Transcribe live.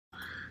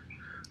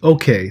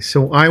Okay,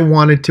 so I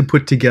wanted to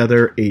put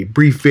together a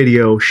brief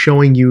video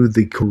showing you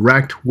the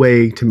correct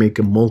way to make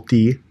a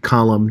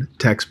multi-column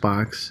text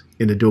box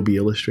in Adobe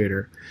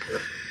Illustrator.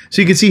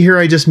 So you can see here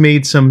I just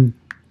made some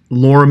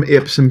lorem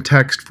ipsum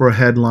text for a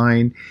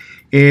headline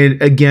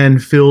and again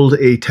filled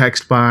a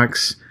text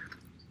box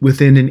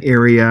within an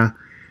area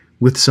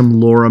with some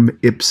lorem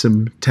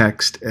ipsum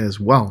text as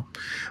well.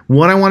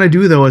 What I want to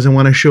do though is I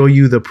want to show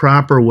you the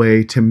proper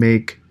way to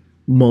make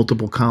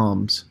multiple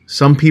columns.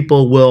 Some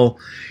people will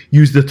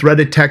use the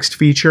threaded text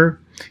feature,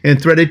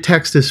 and threaded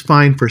text is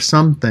fine for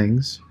some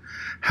things.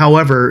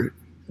 However,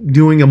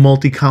 doing a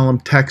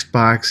multi-column text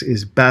box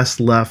is best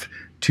left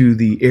to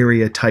the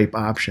area type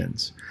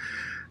options.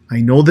 I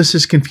know this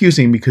is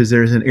confusing because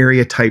there's an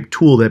area type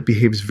tool that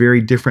behaves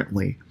very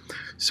differently.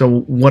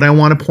 So what I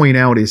want to point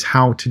out is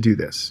how to do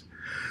this.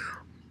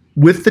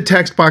 With the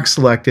text box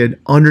selected,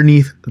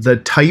 underneath the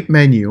type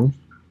menu,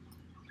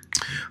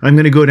 I'm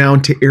going to go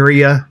down to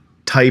area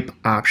type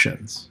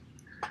options.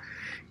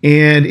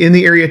 And in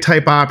the area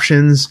type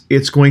options,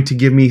 it's going to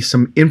give me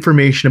some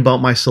information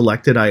about my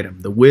selected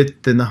item, the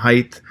width and the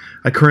height.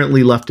 I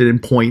currently left it in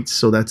points,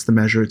 so that's the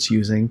measure it's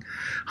using.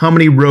 How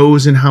many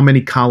rows and how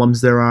many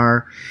columns there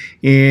are,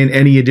 and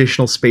any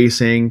additional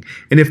spacing.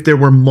 And if there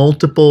were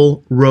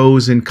multiple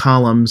rows and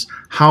columns,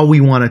 how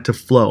we want it to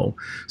flow.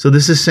 So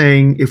this is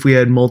saying if we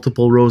had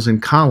multiple rows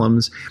and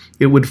columns,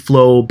 it would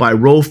flow by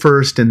row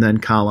first and then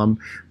column.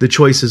 The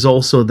choice is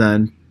also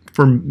then,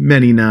 for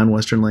many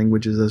non-Western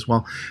languages as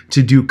well,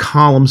 to do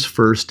columns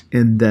first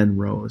and then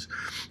rows.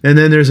 And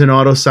then there's an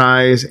auto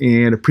size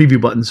and a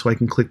preview button so I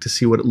can click to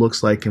see what it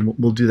looks like, and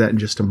we'll do that in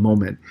just a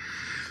moment.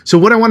 So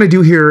what I want to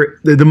do here,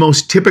 the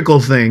most typical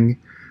thing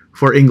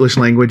for English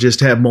language is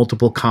to have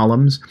multiple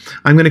columns.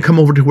 I'm going to come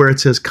over to where it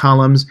says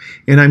columns,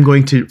 and I'm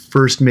going to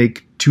first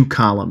make 2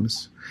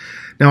 columns.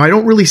 Now I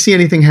don't really see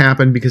anything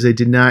happen because I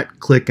did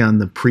not click on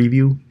the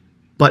preview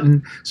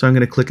button, so I'm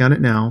going to click on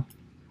it now.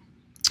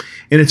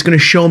 And it's going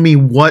to show me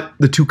what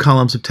the 2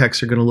 columns of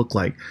text are going to look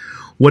like.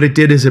 What it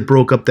did is it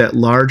broke up that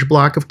large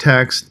block of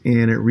text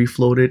and it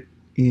reflowed it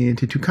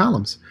into 2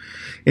 columns.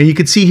 And you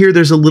can see here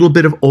there's a little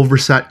bit of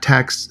overset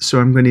text,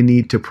 so I'm going to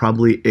need to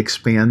probably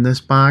expand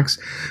this box.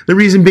 The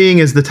reason being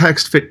is the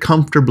text fit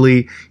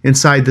comfortably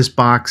inside this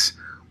box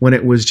when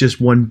it was just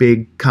one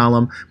big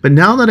column. But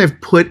now that I've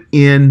put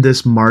in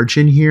this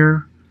margin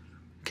here,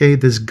 okay,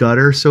 this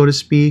gutter, so to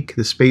speak,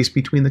 the space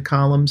between the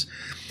columns,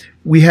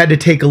 we had to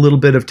take a little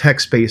bit of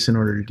text space in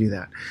order to do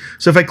that.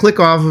 So if I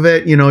click off of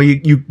it, you know,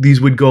 these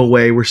would go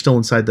away. We're still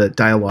inside the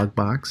dialog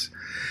box.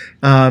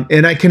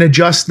 And I can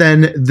adjust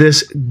then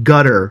this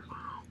gutter,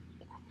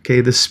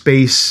 okay, the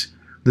space,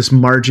 this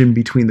margin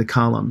between the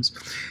columns.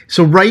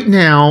 So right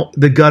now,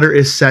 the gutter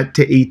is set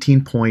to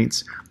 18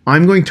 points.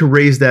 I'm going to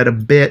raise that a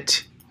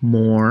bit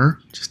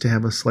more, just to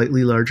have a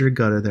slightly larger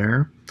gutter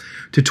there,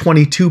 to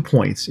 22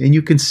 points. And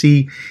you can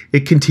see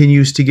it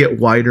continues to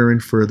get wider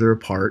and further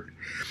apart.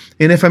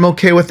 And if I'm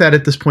okay with that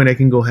at this point, I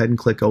can go ahead and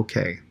click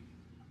OK.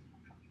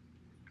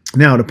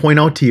 Now, to point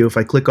out to you, if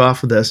I click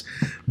off of this,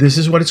 this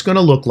is what it's going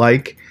to look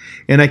like.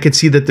 And I can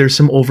see that there's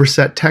some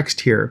overset text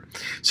here.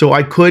 So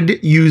I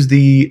could use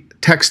the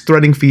text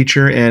threading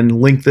feature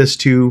and link this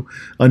to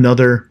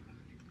another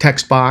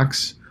text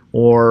box.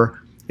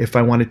 Or if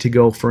I wanted to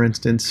go, for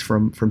instance,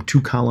 from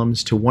 2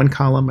 columns to 1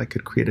 column, I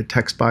could create a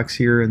text box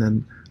here and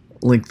then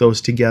link those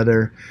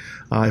together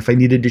if I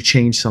needed to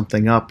change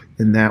something up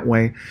in that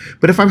way.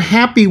 But if I'm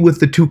happy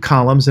with the 2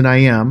 columns, and I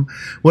am,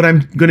 what I'm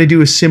going to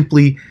do is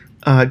simply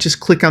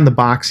just click on the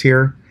box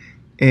here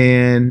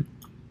and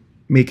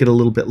make it a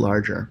little bit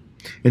larger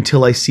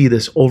until I see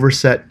this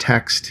overset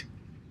text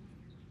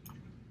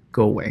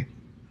go away.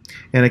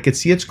 And I can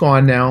see it's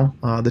gone now.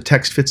 The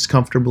text fits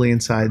comfortably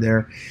inside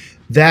there.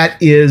 That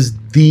is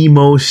the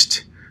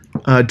most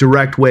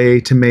direct way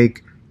to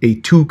make a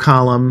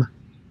 2-column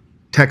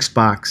text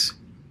box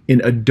in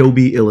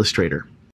Adobe Illustrator.